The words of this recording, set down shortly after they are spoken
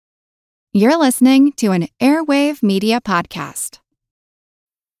You're listening to an Airwave Media Podcast.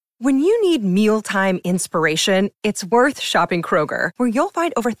 When you need mealtime inspiration, it's worth shopping Kroger, where you'll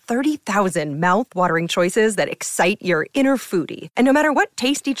find over 30,000 mouth-watering choices that excite your inner foodie. And no matter what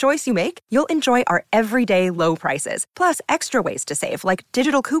tasty choice you make, you'll enjoy our everyday low prices, plus extra ways to save, like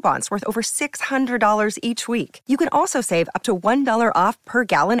digital coupons worth over $600 each week. You can also save up to $1 off per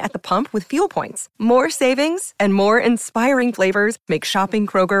gallon at the pump with fuel points. More savings and more inspiring flavors make shopping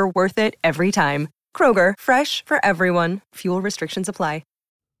Kroger worth it every time. Kroger, fresh for everyone. Fuel restrictions apply.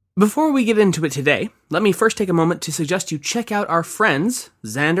 Before we get into it today, let me first take a moment to suggest you check out our friends,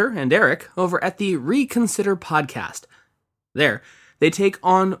 Xander and Eric, over at the Reconsider podcast. There, they take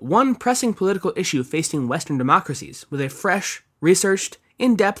on one pressing political issue facing Western democracies with a fresh, researched,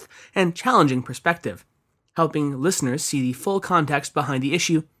 in-depth, and challenging perspective, helping listeners see the full context behind the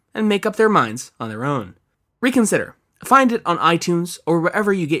issue and make up their minds on their own. Reconsider. Find it on iTunes or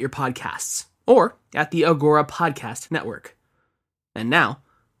wherever you get your podcasts, or at the Agora Podcast Network. And now,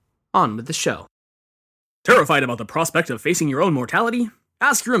 on with the show. Terrified about the prospect of facing your own mortality?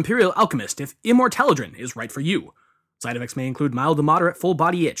 Ask your Imperial Alchemist if Immortalidrin is right for you. Side effects may include mild to moderate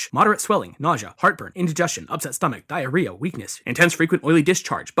full-body itch, moderate swelling, nausea, heartburn, indigestion, upset stomach, diarrhea, weakness, intense frequent oily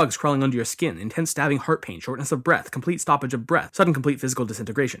discharge, bugs crawling under your skin, intense stabbing heart pain, shortness of breath, complete stoppage of breath, sudden complete physical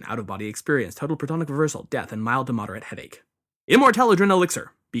disintegration, out-of-body experience, total protonic reversal, death, and mild to moderate headache. Immortalidrin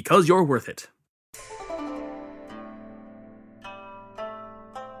Elixir, because you're worth it.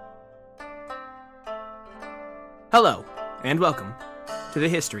 Hello, and welcome to the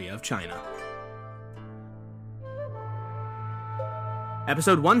History of China.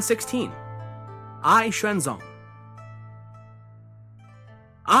 Episode 116, I Xuānzong.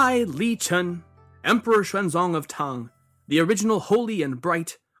 I, Li Chen, Emperor Xuānzong of Tang, the original holy and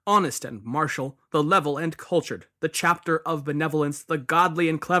bright, honest and martial, the level and cultured, the chapter of benevolence, the godly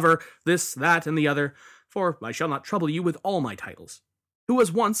and clever, this, that, and the other, for I shall not trouble you with all my titles, who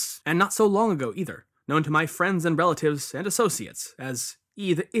was once, and not so long ago either, known to my friends and relatives and associates as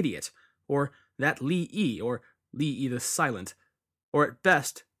E the Idiot, or that Li Yi, or Li Yi the Silent, or at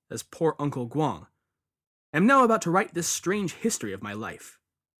best as poor Uncle Guang, am now about to write this strange history of my life,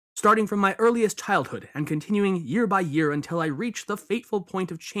 starting from my earliest childhood and continuing year by year until I reach the fateful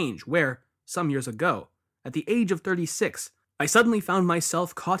point of change where, some years ago, at the age of 36, I suddenly found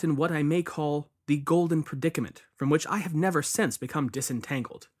myself caught in what I may call the golden predicament, from which I have never since become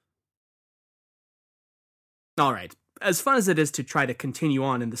disentangled. Alright, as fun as it is to try to continue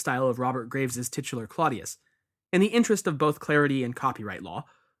on in the style of Robert Graves' titular Claudius, in the interest of both clarity and copyright law,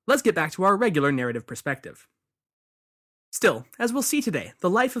 let's get back to our regular narrative perspective. Still, as we'll see today, the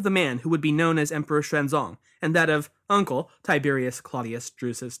life of the man who would be known as Emperor Xuānzong, and that of Uncle Tiberius Claudius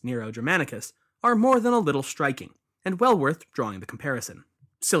Drusus Nero Germanicus, are more than a little striking, and well worth drawing the comparison,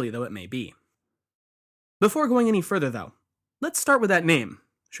 silly though it may be. Before going any further though, let's start with that name,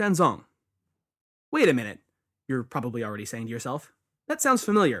 Xuānzong. Wait a minute. You're probably already saying to yourself, that sounds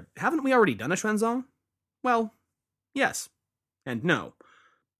familiar. Haven't we already done a Xuānzong? Well, yes, and no.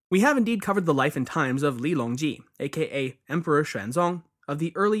 We have indeed covered the life and times of Li Longji, aka Emperor Xuānzong, of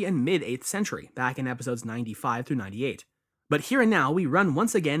the early and mid-8th century, back in episodes 95 through 98. But here and now we run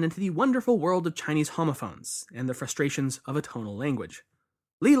once again into the wonderful world of Chinese homophones and the frustrations of a tonal language.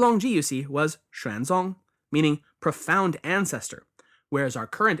 Li Longji, you see, was Xuānzong, meaning profound ancestor, whereas our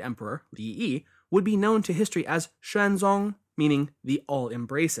current emperor, Li Yi, would be known to history as Xuānzong, meaning the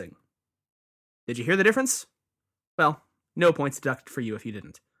all-embracing. Did you hear the difference? Well, no points deducted for you if you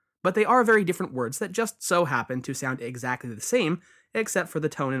didn't. But they are very different words that just so happen to sound exactly the same, except for the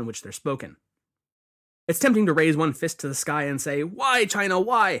tone in which they're spoken. It's tempting to raise one fist to the sky and say, "Why, China,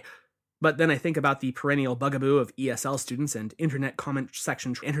 why?" But then I think about the perennial bugaboo of ESL students and internet comment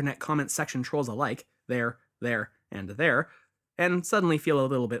section trolls alike, there, and there, and suddenly feel a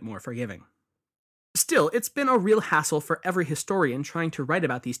little bit more forgiving. Still, it's been a real hassle for every historian trying to write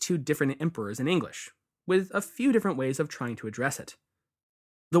about these two different emperors in English, with a few different ways of trying to address it.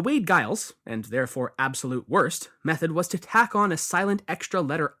 The Wade-Giles, and therefore absolute worst, method was to tack on a silent extra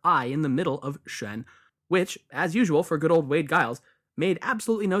letter I in the middle of Xuan, which, as usual for good old Wade-Giles, made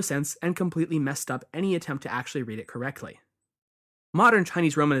absolutely no sense and completely messed up any attempt to actually read it correctly. Modern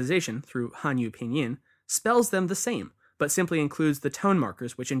Chinese romanization, through Hanyu Pinyin, spells them the same, but simply includes the tone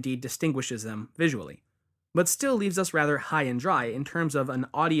markers which indeed distinguishes them visually, but still leaves us rather high and dry in terms of an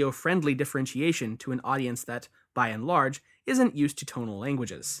audio-friendly differentiation to an audience that, by and large, isn't used to tonal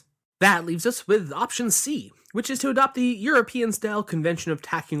languages. That leaves us with option C, which is to adopt the European-style convention of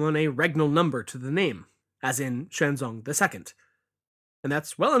tacking on a regnal number to the name, as in Xuānzong II. And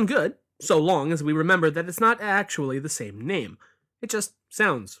that's well and good, so long as we remember that it's not actually the same name. It just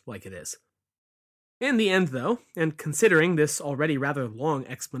sounds like it is. In the end, though, and considering this already rather long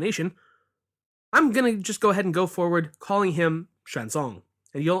explanation, I'm gonna just go ahead and go forward calling him Xuānzong,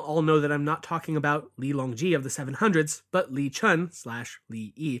 and you'll all know that I'm not talking about Li Longji of the 700s, but Li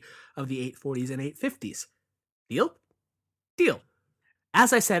Chun/Li Yi of the 840s and 850s. Deal? Deal.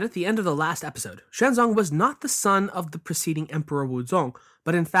 As I said at the end of the last episode, Xuānzong was not the son of the preceding Emperor Wuzong,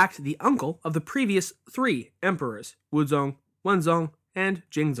 but in fact the uncle of the previous 3 emperors, Wuzong, Wenzong, and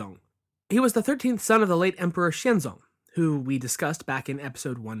Jingzong. He was the 13th son of the late Emperor Xuānzong, who we discussed back in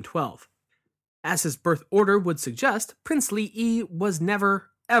episode 112. As his birth order would suggest, Prince Li Yi was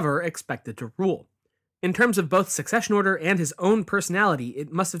never, ever expected to rule. In terms of both succession order and his own personality,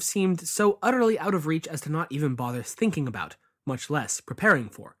 it must have seemed so utterly out of reach as to not even bother thinking about, much less preparing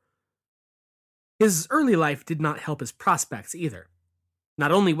for. His early life did not help his prospects either.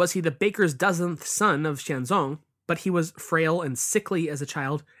 Not only was he the baker's dozenth son of Xuānzong, but he was frail and sickly as a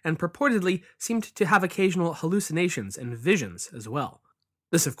child, and purportedly seemed to have occasional hallucinations and visions as well.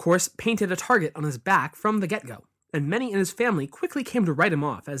 This, of course, painted a target on his back from the get-go, and many in his family quickly came to write him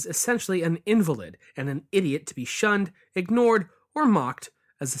off as essentially an invalid and an idiot to be shunned, ignored, or mocked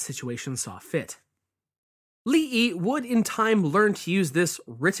as the situation saw fit. Li Yi would in time learn to use this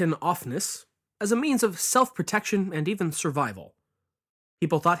written offness as a means of self-protection and even survival.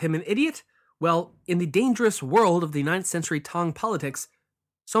 People thought him an idiot? Well, in the dangerous world of the 9th century Tang politics,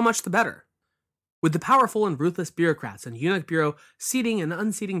 so much the better. With the powerful and ruthless bureaucrats and eunuch bureau seating and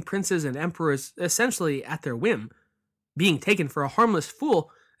unseating princes and emperors essentially at their whim, being taken for a harmless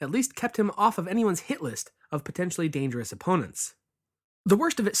fool at least kept him off of anyone's hit list of potentially dangerous opponents. The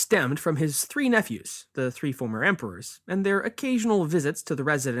worst of it stemmed from his 3 nephews, the 3 former emperors, and their occasional visits to the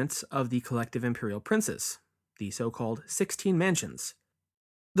residence of the collective imperial princes, the so-called 16 mansions.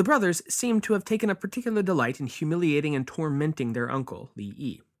 The brothers seemed to have taken a particular delight in humiliating and tormenting their uncle, Li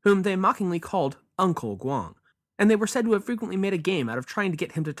Yi, whom they mockingly called Uncle Guang, and they were said to have frequently made a game out of trying to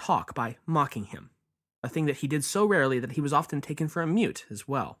get him to talk by mocking him, a thing that he did so rarely that he was often taken for a mute as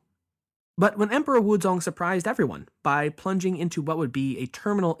well. But when Emperor Wuzong surprised everyone by plunging into what would be a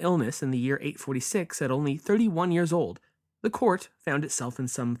terminal illness in the year 846 at only 31 years old, the court found itself in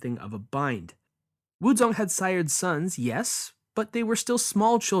something of a bind. Wuzong had sired sons, yes, but they were still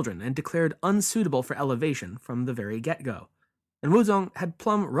small children and declared unsuitable for elevation from the very get-go, and Wuzong had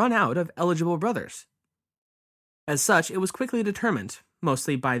plumb run out of eligible brothers. As such, it was quickly determined,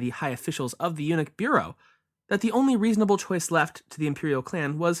 mostly by the high officials of the eunuch bureau, that the only reasonable choice left to the imperial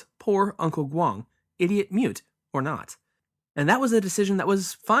clan was poor Uncle Guang, idiot mute or not. And that was a decision that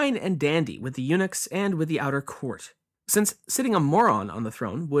was fine and dandy with the eunuchs and with the outer court, since sitting a moron on the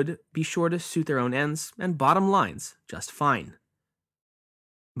throne would be sure to suit their own ends and bottom lines just fine.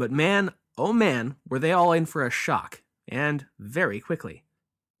 But man, oh man, were they all in for a shock, and very quickly.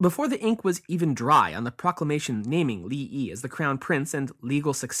 Before the ink was even dry on the proclamation naming Li Yi as the crown prince and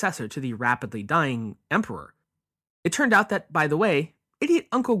legal successor to the rapidly dying emperor, it turned out that, by the way, idiot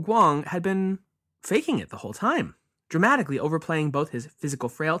Uncle Guang had been faking it the whole time, dramatically overplaying both his physical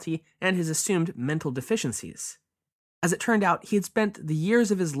frailty and his assumed mental deficiencies. As it turned out, he had spent the years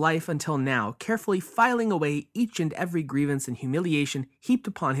of his life until now carefully filing away each and every grievance and humiliation heaped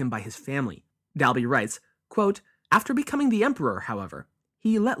upon him by his family. Dalby writes, quote, "After becoming the emperor, however,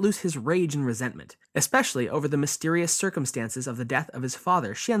 he let loose his rage and resentment, especially over the mysterious circumstances of the death of his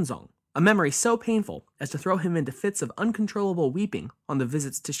father, Xuānzong, a memory so painful as to throw him into fits of uncontrollable weeping on the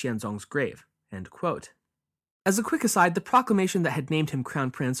visits to Xuānzong's grave." End quote. As a quick aside, the proclamation that had named him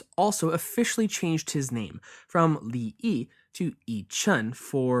crown prince also officially changed his name from Li Yi to Yi Chun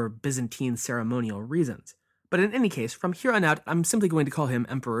for Byzantine ceremonial reasons. But in any case, from here on out, I'm simply going to call him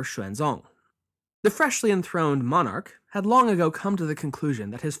Emperor Xuānzong. The freshly enthroned monarch had long ago come to the conclusion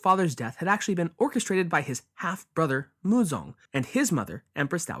that his father's death had actually been orchestrated by his half-brother Muzong and his mother,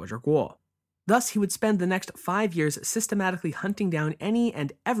 Empress Dowager Guo. Thus, he would spend the next 5 years systematically hunting down any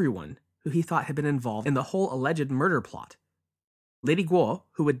and everyone who he thought had been involved in the whole alleged murder plot. Lady Guo,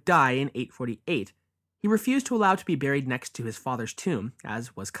 who would die in 848, he refused to allow to be buried next to his father's tomb,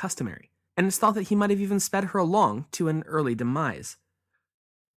 as was customary, and it's thought that he might have even sped her along to an early demise.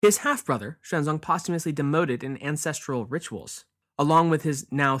 His half-brother, Xuānzong, posthumously demoted in ancestral rituals, along with his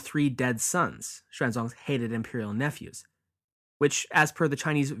now 3 dead sons, Xuānzong's hated imperial nephews, which, as per the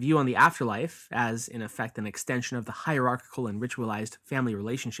Chinese view on the afterlife, as in effect an extension of the hierarchical and ritualized family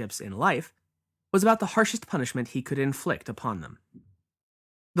relationships in life, was about the harshest punishment he could inflict upon them.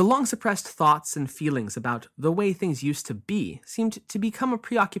 The long-suppressed thoughts and feelings about the way things used to be seemed to become a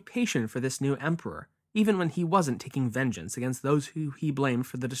preoccupation for this new emperor, even when he wasn't taking vengeance against those who he blamed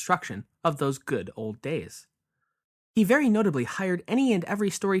for the destruction of those good old days. He very notably hired any and every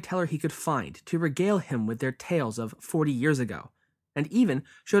storyteller he could find to regale him with their tales of 40 years ago, and even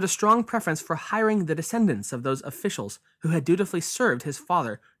showed a strong preference for hiring the descendants of those officials who had dutifully served his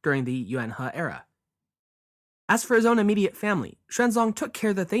father during the Yuan He era. As for his own immediate family, Xuānzong took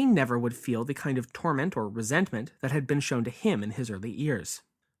care that they never would feel the kind of torment or resentment that had been shown to him in his early years.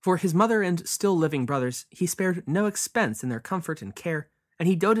 For his mother and still living brothers, he spared no expense in their comfort and care, and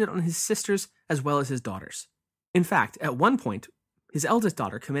he doted on his sisters as well as his daughters. In fact, at one point, his eldest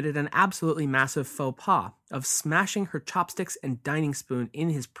daughter committed an absolutely massive faux pas of smashing her chopsticks and dining spoon in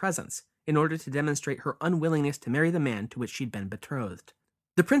his presence in order to demonstrate her unwillingness to marry the man to which she'd been betrothed.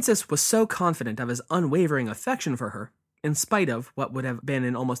 The princess was so confident of his unwavering affection for her, in spite of what would have been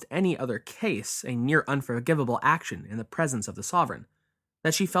in almost any other case a near unforgivable action in the presence of the sovereign,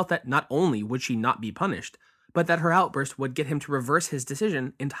 that she felt that not only would she not be punished, but that her outburst would get him to reverse his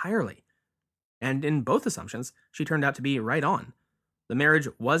decision entirely. And in both assumptions, she turned out to be right on. The marriage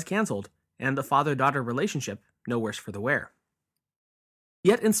was cancelled, and the father-daughter relationship no worse for the wear.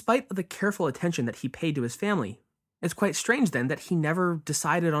 Yet, in spite of the careful attention that he paid to his family, it's quite strange then that he never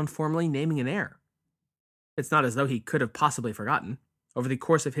decided on formally naming an heir. It's not as though he could have possibly forgotten. Over the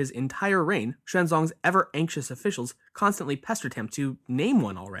course of his entire reign, Xuānzong's ever-anxious officials constantly pestered him to name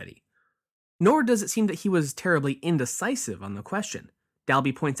one already. Nor does it seem that he was terribly indecisive on the question.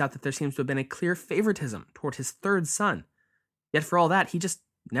 Dalby points out that there seems to have been a clear favoritism toward his third son. Yet for all that, he just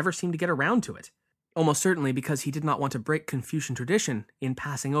never seemed to get around to it. Almost certainly because he did not want to break Confucian tradition in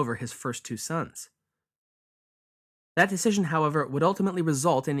passing over his first two sons. That decision, however, would ultimately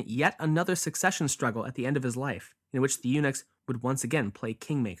result in yet another succession struggle at the end of his life, in which the eunuchs would once again play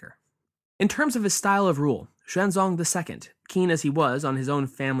kingmaker. In terms of his style of rule, Xuānzong II, keen as he was on his own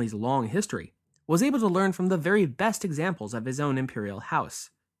family's long history, was able to learn from the very best examples of his own imperial house.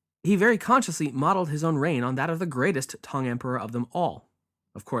 He very consciously modeled his own reign on that of the greatest Tang emperor of them all.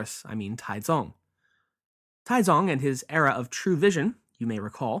 Of course, I mean Taizong. Taizong and his era of true vision, you may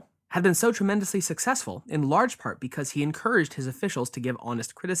recall, had been so tremendously successful, in large part because he encouraged his officials to give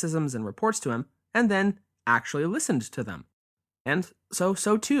honest criticisms and reports to him, and then actually listened to them. And so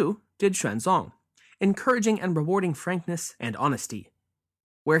too did Xuānzong, encouraging and rewarding frankness and honesty.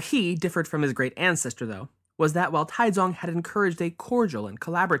 Where he differed from his great ancestor, though, was that while Taizong had encouraged a cordial and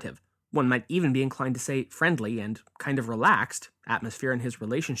collaborative, one might even be inclined to say friendly and kind of relaxed, atmosphere in his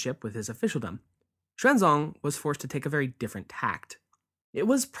relationship with his officialdom, Xuānzong was forced to take a very different tact. It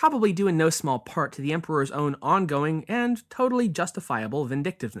was probably due in no small part to the emperor's own ongoing and totally justifiable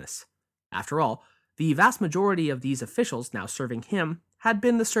vindictiveness. After all, the vast majority of these officials now serving him had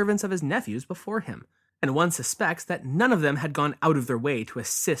been the servants of his nephews before him, and one suspects that none of them had gone out of their way to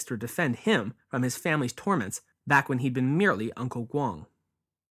assist or defend him from his family's torments back when he'd been merely Uncle Guang.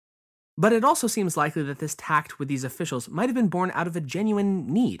 But it also seems likely that this tact with these officials might have been born out of a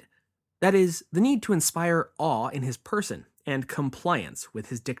genuine need. That is, the need to inspire awe in his person and compliance with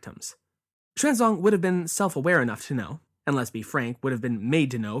his dictums. Xuānzong would have been self-aware enough to know, and let's be frank, would have been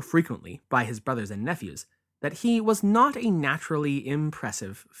made to know frequently by his brothers and nephews, that he was not a naturally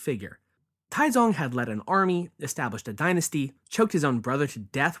impressive figure. Taizong had led an army, established a dynasty, choked his own brother to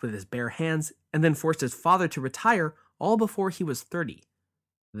death with his bare hands, and then forced his father to retire all before he was 30.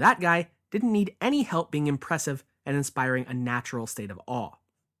 That guy didn't need any help being impressive and inspiring a natural state of awe.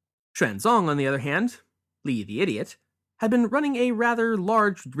 Xuānzong, on the other hand, Li the idiot, had been running a rather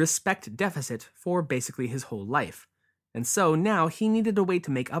large respect deficit for basically his whole life, and so now he needed a way to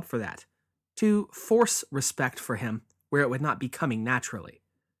make up for that, to force respect for him where it would not be coming naturally.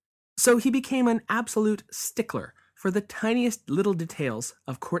 So he became an absolute stickler for the tiniest little details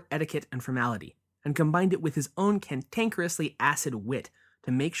of court etiquette and formality, and combined it with his own cantankerously acid wit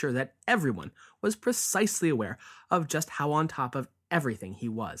to make sure that everyone was precisely aware of just how on top of everything he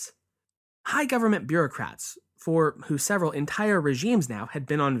was. High government bureaucrats, for who several entire regimes now had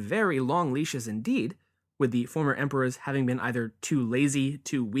been on very long leashes indeed, with the former emperors having been either too lazy,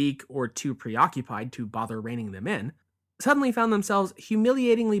 too weak, or too preoccupied to bother reining them in, suddenly found themselves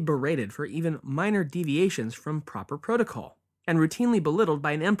humiliatingly berated for even minor deviations from proper protocol, and routinely belittled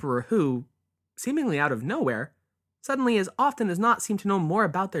by an emperor who, seemingly out of nowhere, suddenly as often as not seemed to know more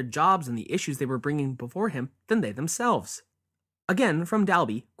about their jobs and the issues they were bringing before him than they themselves. Again, from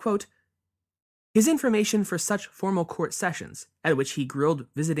Dalby, quote, his information for such formal court sessions, at which he grilled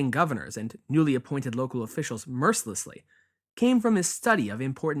visiting governors and newly appointed local officials mercilessly, came from his study of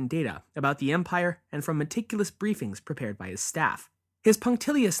important data about the empire and from meticulous briefings prepared by his staff. His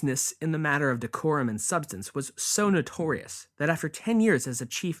punctiliousness in the matter of decorum and substance was so notorious that after 10 years as a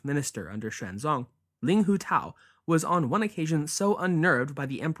chief minister under Xuānzong, Ling Hutao was on one occasion so unnerved by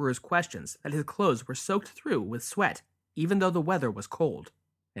the emperor's questions that his clothes were soaked through with sweat, even though the weather was cold.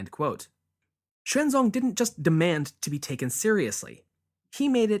 End quote. Xuānzong didn't just demand to be taken seriously. He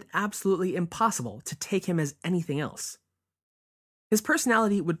made it absolutely impossible to take him as anything else. His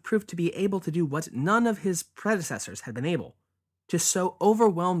personality would prove to be able to do what none of his predecessors had been able, to so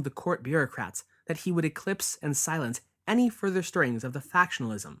overwhelm the court bureaucrats that he would eclipse and silence any further stirrings of the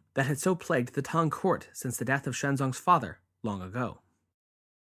factionalism that had so plagued the Tang court since the death of Xuānzong's father long ago.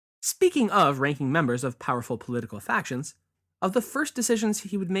 Speaking of ranking members of powerful political factions, of the first decisions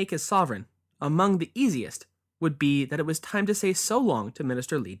he would make as sovereign, among the easiest would be that it was time to say so long to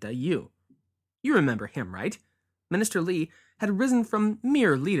Minister Li Dayu. You remember him, right? Minister Li had risen from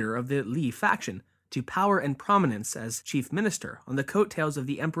mere leader of the Li faction to power and prominence as chief minister on the coattails of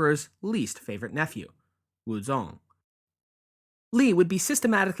the emperor's least favorite nephew, Xuānzong. Li would be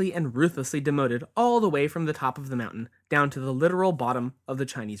systematically and ruthlessly demoted all the way from the top of the mountain down to the literal bottom of the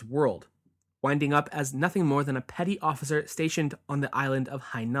Chinese world, winding up as nothing more than a petty officer stationed on the island of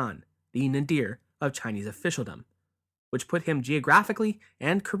Hainan, the nadir of Chinese officialdom, which put him geographically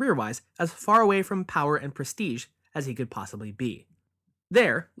and career-wise as far away from power and prestige as he could possibly be.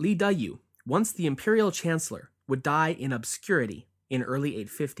 There, Li Dayu, once the imperial chancellor, would die in obscurity in early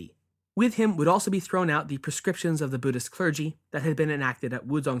 850. With him would also be thrown out the prescriptions of the Buddhist clergy that had been enacted at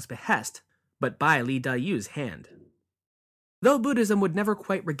Xuānzong's behest, but by Li Dayu's hand. Though Buddhism would never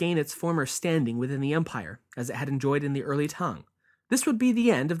quite regain its former standing within the empire, as it had enjoyed in the early Tang, this would be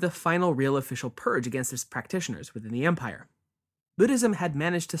the end of the final real official purge against its practitioners within the empire. Buddhism had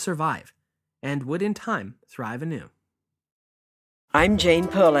managed to survive, and would in time thrive anew. I'm Jane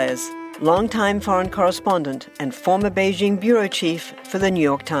Perlez, longtime foreign correspondent and former Beijing bureau chief for the New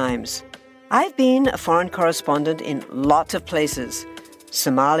York Times. I've been a foreign correspondent in lots of places: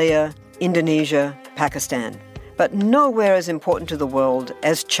 Somalia, Indonesia, Pakistan, but nowhere as important to the world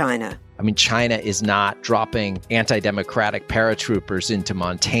as China. I mean, China is not dropping anti-democratic paratroopers into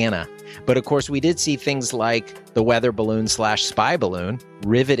Montana. But of course, we did see things like the weather balloon/spy balloon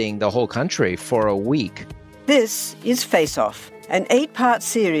riveting the whole country for a week. This is Face Off, an 8-part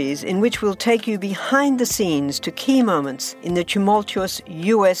series in which we'll take you behind the scenes to key moments in the tumultuous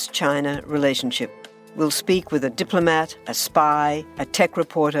U.S.-China relationship. We'll speak with a diplomat, a spy, a tech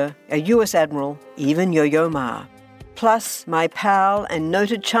reporter, a U.S. admiral, even Yo-Yo Ma. Plus, my pal and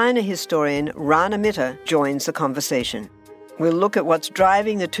noted China historian Rana Mitter joins the conversation. We'll look at what's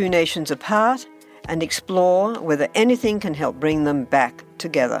driving the two nations apart and explore whether anything can help bring them back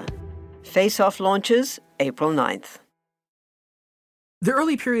together. Face Off launches April 9th. The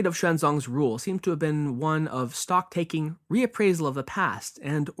early period of Xuānzong's rule seems to have been one of stock-taking, reappraisal of the past,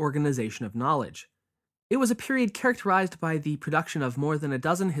 and organization of knowledge. It was a period characterized by the production of more than a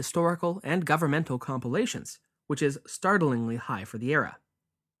dozen historical and governmental compilations, which is startlingly high for the era.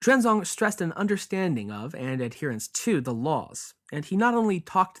 Xuānzong stressed an understanding of and adherence to the laws, and he not only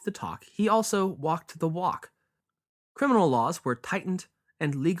talked the talk, he also walked the walk. Criminal laws were tightened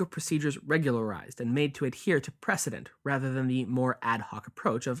and legal procedures regularized and made to adhere to precedent rather than the more ad hoc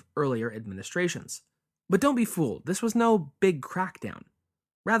approach of earlier administrations. But don't be fooled, this was no big crackdown.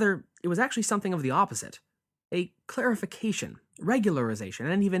 Rather, it was actually something of the opposite. A clarification,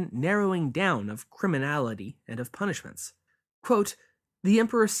 regularization, and even narrowing down of criminality and of punishments. Quote, the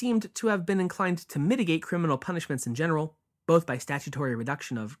emperor seemed to have been inclined to mitigate criminal punishments in general, both by statutory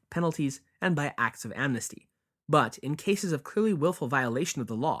reduction of penalties and by acts of amnesty. But in cases of clearly willful violation of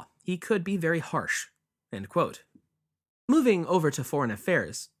the law, he could be very harsh. End quote. Moving over to foreign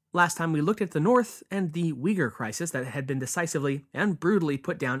affairs, last time we looked at the North and the Uyghur crisis that had been decisively and brutally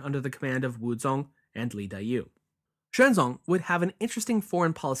put down under the command of Xuānzong and Li Dayu. Xuānzong would have an interesting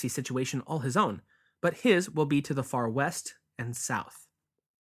foreign policy situation all his own, but his will be to the far west and south.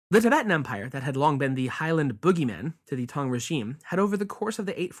 The Tibetan Empire, that had long been the highland boogeyman to the Tang regime, had over the course of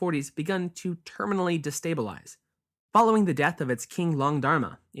the 840s begun to terminally destabilize. Following the death of its king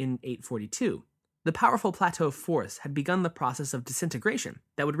Longdharma in 842, the powerful plateau force had begun the process of disintegration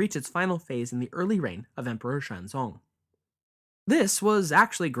that would reach its final phase in the early reign of Emperor Xuānzong. This was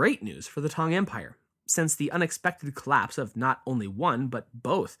actually great news for the Tang Empire, since the unexpected collapse of not only one, but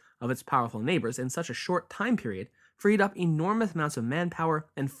both of its powerful neighbors in such a short time period freed up enormous amounts of manpower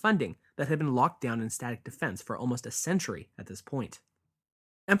and funding that had been locked down in static defense for almost a century at this point.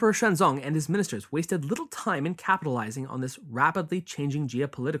 Emperor Xuānzong and his ministers wasted little time in capitalizing on this rapidly changing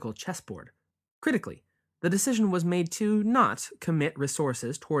geopolitical chessboard. Critically, the decision was made to not commit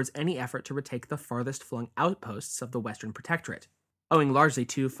resources towards any effort to retake the farthest flung outposts of the Western Protectorate, owing largely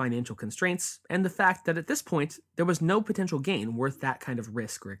to financial constraints and the fact that at this point there was no potential gain worth that kind of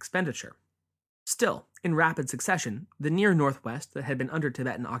risk or expenditure. Still, in rapid succession, the near northwest that had been under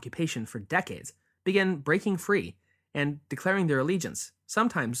Tibetan occupation for decades began breaking free and declaring their allegiance,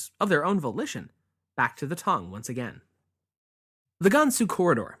 sometimes of their own volition, back to the Tang once again. The Gansu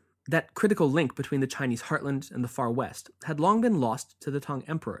corridor, that critical link between the Chinese heartland and the far west, had long been lost to the Tang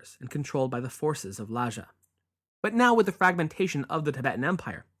emperors and controlled by the forces of Lhasa. But now, with the fragmentation of the Tibetan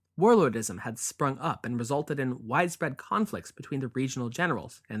Empire, warlordism had sprung up and resulted in widespread conflicts between the regional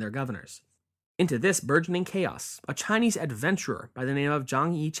generals and their governors. Into this burgeoning chaos, a Chinese adventurer by the name of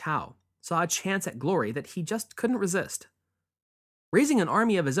Zhang Yichao saw a chance at glory that he just couldn't resist. Raising an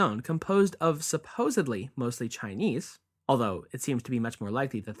army of his own composed of supposedly mostly Chinese, although it seems to be much more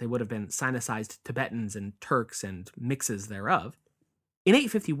likely that they would have been Sinicized Tibetans and Turks and mixes thereof, in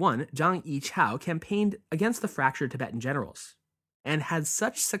 851, Zhang Yichao campaigned against the fractured Tibetan generals, and had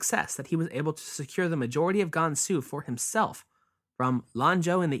such success that he was able to secure the majority of Gansu for himself, from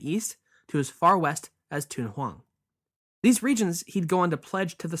Lanzhou in the east to as far west as Tunhuang. These regions he'd go on to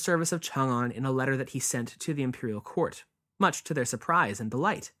pledge to the service of Chang'an in a letter that he sent to the imperial court, much to their surprise and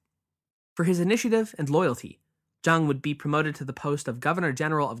delight. For his initiative and loyalty, Zhang would be promoted to the post of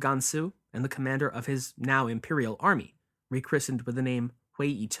Governor-General of Gansu and the commander of his now imperial army, rechristened with the name Hui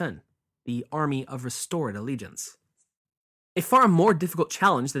Yichen, the Army of Restored Allegiance. A far more difficult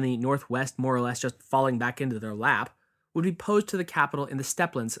challenge than the Northwest more or less just falling back into their lap would be posed to the capital in the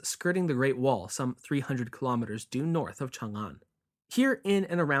stepplands skirting the Great Wall some 300 kilometers due north of Chang'an. Here in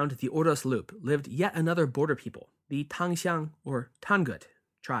and around the Oros Loop lived yet another border people, the Tangxiang or Tangut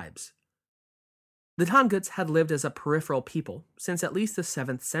tribes. The Tanguts had lived as a peripheral people since at least the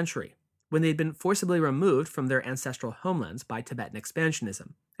 7th century, when they'd been forcibly removed from their ancestral homelands by Tibetan expansionism,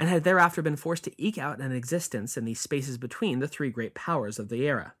 and had thereafter been forced to eke out an existence in the spaces between the three great powers of the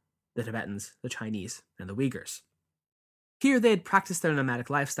era, the Tibetans, the Chinese, and the Uyghurs. Here they had practiced their nomadic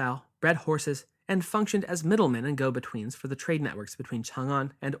lifestyle, bred horses, and functioned as middlemen and go-betweens for the trade networks between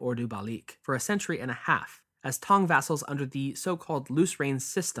Chang'an and Ordu Balik for a century and a half, as Tang vassals under the so-called loose rein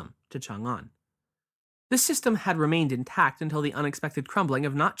system to Chang'an. This system had remained intact until the unexpected crumbling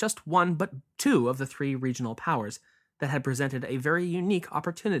of not just one but two of the three regional powers that had presented a very unique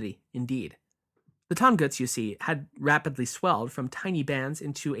opportunity indeed. The Tanguts, you see, had rapidly swelled from tiny bands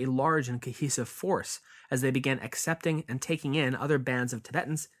into a large and cohesive force as they began accepting and taking in other bands of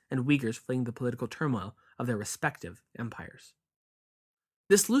Tibetans and Uyghurs fleeing the political turmoil of their respective empires.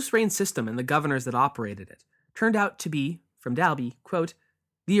 This loose rein system and the governors that operated it turned out to be, from Dalby, quote,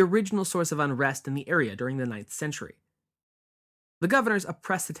 the original source of unrest in the area during the 9th century. The governors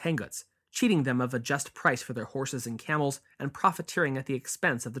oppressed the Tanguts, cheating them of a just price for their horses and camels, and profiteering at the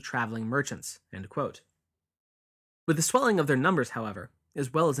expense of the traveling merchants. End quote. With the swelling of their numbers, however,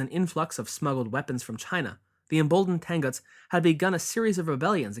 as well as an influx of smuggled weapons from China, the emboldened Tanguts had begun a series of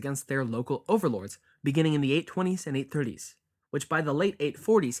rebellions against their local overlords, beginning in the 820s and 830s, which by the late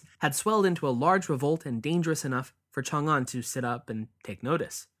 840s had swelled into a large revolt and dangerous enough for Chang'an to sit up and take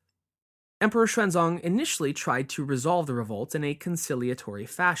notice. Emperor Xuānzong initially tried to resolve the revolts in a conciliatory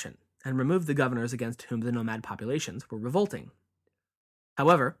fashion, and remove the governors against whom the nomad populations were revolting.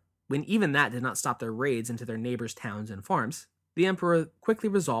 However, when even that did not stop their raids into their neighbors' towns and farms, the emperor quickly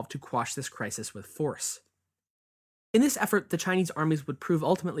resolved to quash this crisis with force. In this effort, the Chinese armies would prove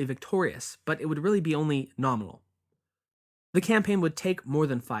ultimately victorious, but it would really be only nominal. The campaign would take more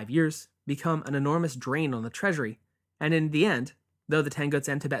than 5 years, become an enormous drain on the treasury, and in the end, though the Tanguts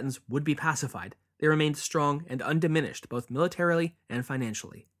and Tibetans would be pacified, they remained strong and undiminished both militarily and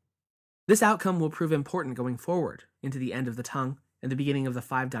financially. This outcome will prove important going forward into the end of the Tang and the beginning of the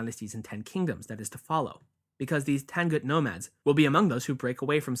 5 dynasties and 10 kingdoms that is to follow, because these Tangut nomads will be among those who break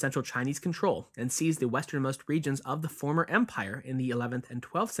away from central Chinese control and seize the westernmost regions of the former empire in the 11th and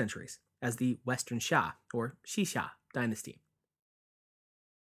 12th centuries as the Western Xia, or Xixia, dynasty.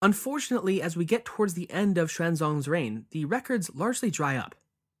 Unfortunately, as we get towards the end of Xuānzong's reign, the records largely dry up.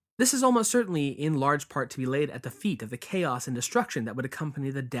 This is almost certainly in large part to be laid at the feet of the chaos and destruction that would accompany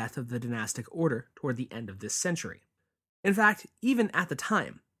the death of the dynastic order toward the end of this century. In fact, even at the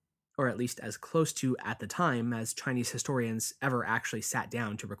time, or at least as close to at the time as Chinese historians ever actually sat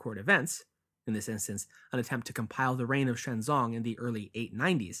down to record events, in this instance an attempt to compile the reign of Xuānzong in the early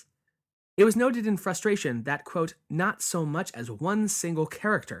 890s, it was noted in frustration that, quote, not so much as one single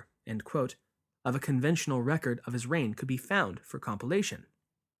character, end quote, of a conventional record of his reign could be found for compilation.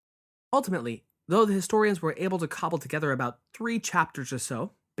 Ultimately, though the historians were able to cobble together about 3 chapters or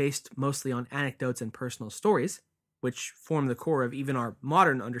so, based mostly on anecdotes and personal stories, which form the core of even our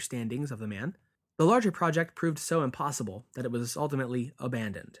modern understandings of the man, the larger project proved so impossible that it was ultimately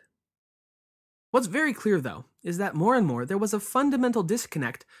abandoned. What's very clear, though, is that more and more there was a fundamental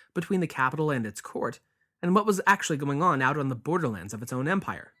disconnect between the capital and its court, and what was actually going on out on the borderlands of its own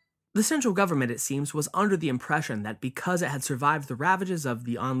empire. The central government, it seems, was under the impression that because it had survived the ravages of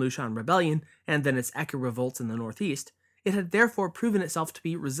the An-Lushan rebellion and then its Eka revolts in the northeast, it had therefore proven itself to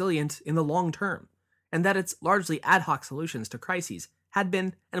be resilient in the long term, and that its largely ad hoc solutions to crises had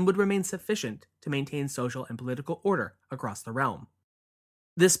been and would remain sufficient to maintain social and political order across the realm.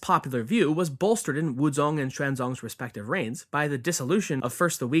 This popular view was bolstered in Wuzong and Xuānzong's respective reigns by the dissolution of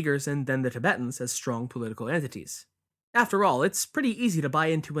first the Uyghurs and then the Tibetans as strong political entities. After all, it's pretty easy to buy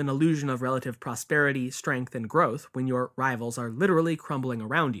into an illusion of relative prosperity, strength, and growth when your rivals are literally crumbling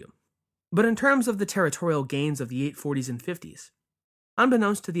around you. But in terms of the territorial gains of the 840s and 50s,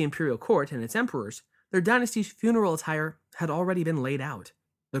 unbeknownst to the imperial court and its emperors, their dynasty's funeral attire had already been laid out,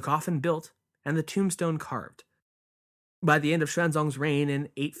 the coffin built, and the tombstone carved. By the end of Xuānzong's reign in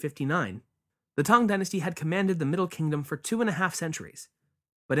 859, the Tang dynasty had commanded the Middle Kingdom for 2.5 centuries,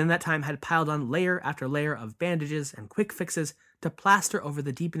 but in that time had piled on layer after layer of bandages and quick fixes to plaster over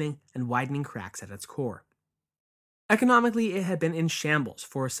the deepening and widening cracks at its core. Economically, it had been in shambles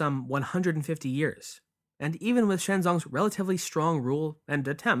for some 150 years, and even with Xuānzong's relatively strong rule and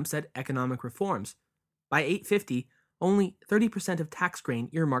attempts at economic reforms, by 850, only 30% of tax grain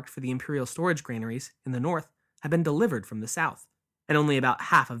earmarked for the imperial storage granaries in the north had been delivered from the south, and only about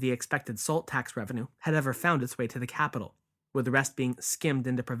half of the expected salt tax revenue had ever found its way to the capital, with the rest being skimmed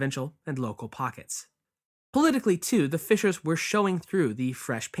into provincial and local pockets. Politically, too, the Fishers were showing through the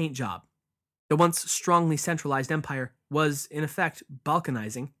fresh paint job. The once strongly centralized empire was, in effect,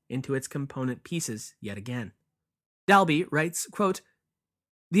 balkanizing into its component pieces yet again. Dalby writes, quote,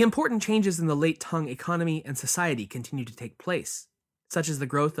 "The important changes in the late Tang economy and society continue to take place, such as the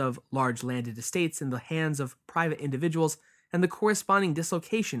growth of large landed estates in the hands of private individuals and the corresponding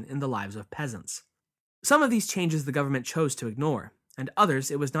dislocation in the lives of peasants. Some of these changes the government chose to ignore, and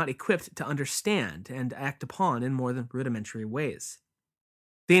others it was not equipped to understand and act upon in more than rudimentary ways.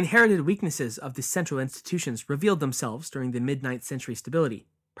 The inherited weaknesses of the central institutions revealed themselves during the mid-9th century stability,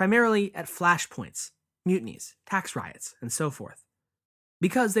 primarily at flashpoints, mutinies, tax riots, and so forth.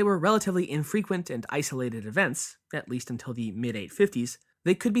 Because they were relatively infrequent and isolated events, at least until the mid-850s,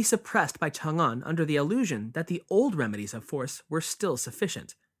 they could be suppressed by Chang'an under the illusion that the old remedies of force were still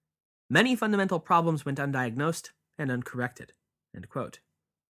sufficient. Many fundamental problems went undiagnosed and uncorrected." End quote.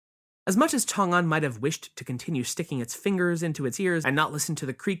 As much as Chang'an might have wished to continue sticking its fingers into its ears and not listen to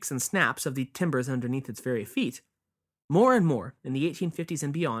the creaks and snaps of the timbers underneath its very feet, more and more, in the 1850s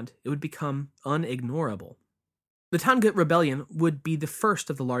and beyond, it would become unignorable. The Tangut Rebellion would be the first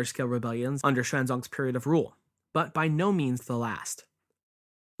of the large-scale rebellions under Xuānzong's period of rule, but by no means the last.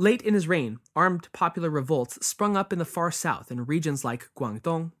 Late in his reign, armed popular revolts sprung up in the far south in regions like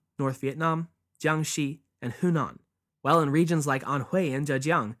Guangdong, North Vietnam, Jiangxi, and Hunan, while in regions like Anhui and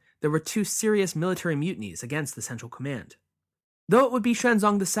Zhejiang, there were 2 serious military mutinies against the central command. Though it would be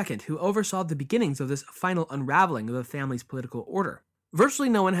Xuānzong II who oversaw the beginnings of this final unraveling of the family's political order, virtually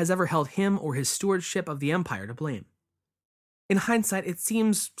no one has ever held him or his stewardship of the empire to blame. In hindsight, it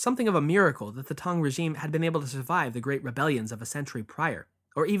seems something of a miracle that the Tang regime had been able to survive the great rebellions of a century prior,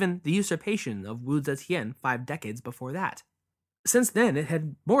 or even the usurpation of Wu Zetian 5 decades before that. Since then, it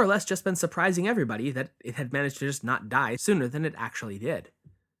had more or less just been surprising everybody that it had managed to just not die sooner than it actually did.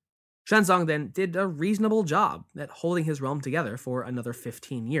 Xuānzong then did a reasonable job at holding his realm together for another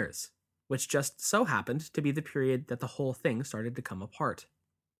 15 years, which just so happened to be the period that the whole thing started to come apart.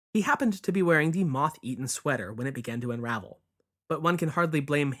 He happened to be wearing the moth-eaten sweater when it began to unravel, but one can hardly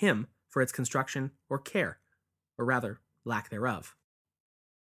blame him for its construction or care, or rather, lack thereof.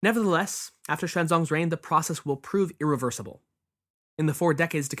 Nevertheless, after Xuānzong's reign, the process will prove irreversible. In the 4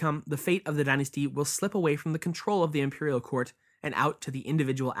 decades to come, the fate of the dynasty will slip away from the control of the imperial court and out to the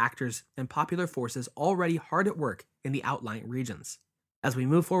individual actors and popular forces already hard at work in the outlying regions. As we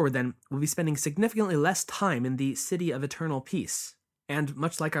move forward then, we'll be spending significantly less time in the City of Eternal Peace, and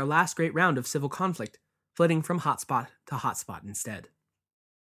much like our last great round of civil conflict, flitting from hotspot to hotspot instead.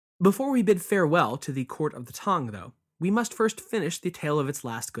 Before we bid farewell to the court of the Tang, though, we must first finish the tale of its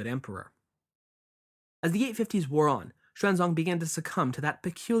last good emperor. As the 850s wore on, Xuānzong began to succumb to that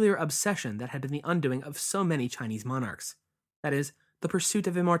peculiar obsession that had been the undoing of so many Chinese monarchs. That is, the pursuit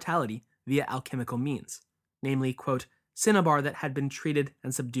of immortality via alchemical means, namely, quote, cinnabar that had been treated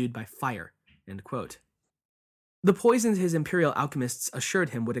and subdued by fire, end quote. The poisons his imperial alchemists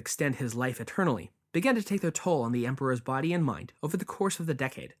assured him would extend his life eternally began to take their toll on the emperor's body and mind over the course of the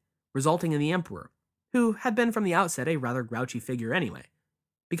decade, resulting in the emperor, who had been from the outset a rather grouchy figure anyway,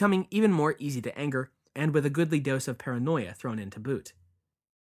 becoming even more easy to anger and with a goodly dose of paranoia thrown in to boot.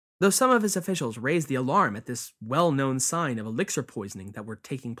 Though some of his officials raised the alarm at this well-known sign of elixir poisoning that were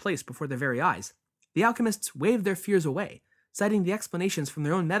taking place before their very eyes, the alchemists waved their fears away, citing the explanations from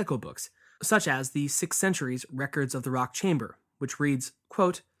their own medical books, such as the 6th century's Records of the Rock Chamber, which reads,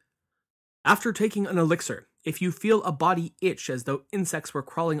 quote, "After taking an elixir, if you feel a body itch as though insects were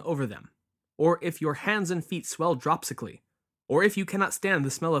crawling over them, or if your hands and feet swell dropsically, or if you cannot stand the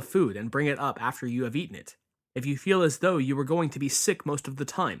smell of food and bring it up after you have eaten it, if you feel as though you were going to be sick most of the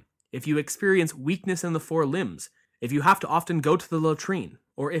time, if you experience weakness in the 4 limbs, if you have to often go to the latrine,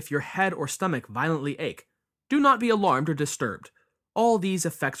 or if your head or stomach violently ache, do not be alarmed or disturbed. All these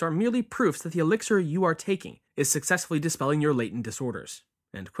effects are merely proofs that the elixir you are taking is successfully dispelling your latent disorders."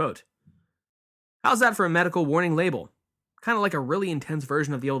 End quote. How's that for a medical warning label? Kind of like a really intense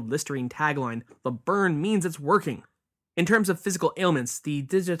version of the old Listerine tagline, "The burn means it's working." In terms of physical ailments, the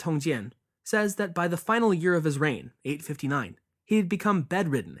Tongjian says that by the final year of his reign, 859, he had become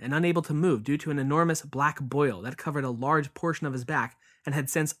bedridden and unable to move due to an enormous black boil that covered a large portion of his back and had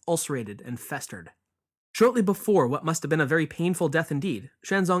since ulcerated and festered. Shortly before what must have been a very painful death indeed,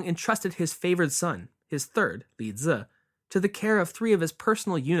 Xuānzong entrusted his favored son, his third, Li Zi, to the care of 3 of his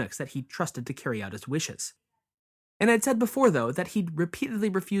personal eunuchs that he trusted to carry out his wishes. And I'd said before, though, that he'd repeatedly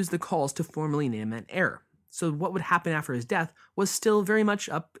refused the calls to formally name an heir, so what would happen after his death was still very much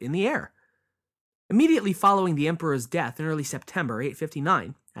up in the air. Immediately following the emperor's death in early September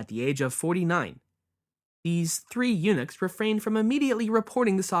 859, at the age of 49, these 3 eunuchs refrained from immediately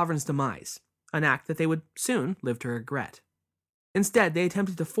reporting the sovereign's demise, an act that they would soon live to regret. Instead, they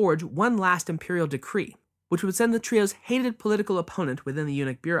attempted to forge one last imperial decree, which would send the trio's hated political opponent within the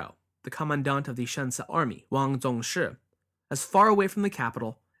eunuch bureau, the commandant of the Shense army, Wang Zongshi, as far away from the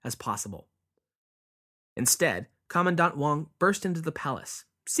capital as possible. Instead, Commandant Wang burst into the palace,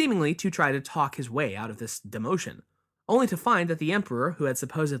 seemingly to try to talk his way out of this demotion, only to find that the emperor, who had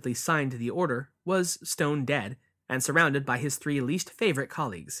supposedly signed the order, was stone dead and surrounded by his 3 least favorite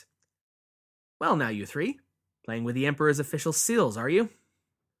colleagues. "Well now, you 3, playing with the emperor's official seals, are you?"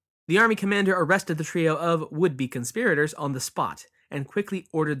 The army commander arrested the trio of would-be conspirators on the spot and quickly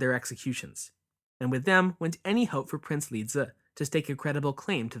ordered their executions, and with them went any hope for Prince Li Zi to stake a credible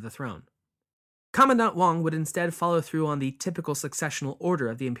claim to the throne. Commandant Wang would instead follow through on the typical successional order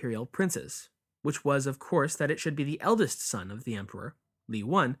of the imperial princes, which was, of course, that it should be the eldest son of the emperor, Li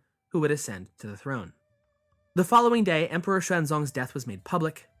Wen, who would ascend to the throne. The following day, Emperor Xuānzong's death was made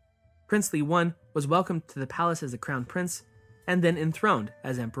public. Prince Li Wen was welcomed to the palace as the crown prince, and then enthroned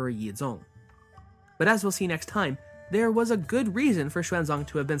as Emperor Yizong. But as we'll see next time, there was a good reason for Xuānzong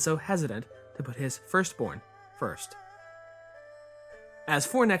to have been so hesitant to put his firstborn first. As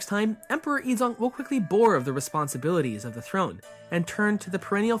for next time, Emperor Yizong will quickly bore of the responsibilities of the throne and turn to the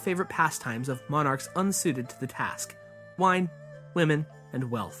perennial favorite pastimes of monarchs unsuited to the task: wine, women, and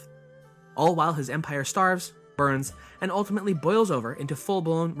wealth. All while his empire starves, burns, and ultimately boils over into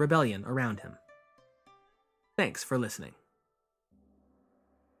full-blown rebellion around him. Thanks for listening.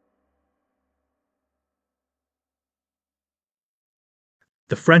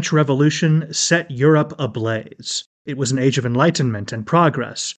 The French Revolution set Europe ablaze. It was an age of enlightenment and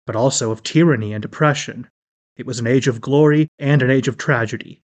progress, but also of tyranny and oppression. It was an age of glory and an age of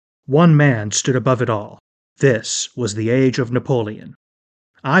tragedy. One man stood above it all. This was the Age of Napoleon.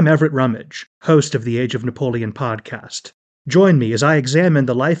 I'm Everett Rummage, host of the Age of Napoleon podcast. Join me as I examine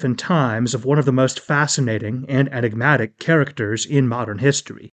the life and times of one of the most fascinating and enigmatic characters in modern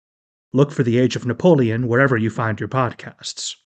history. Look for the Age of Napoleon wherever you find your podcasts.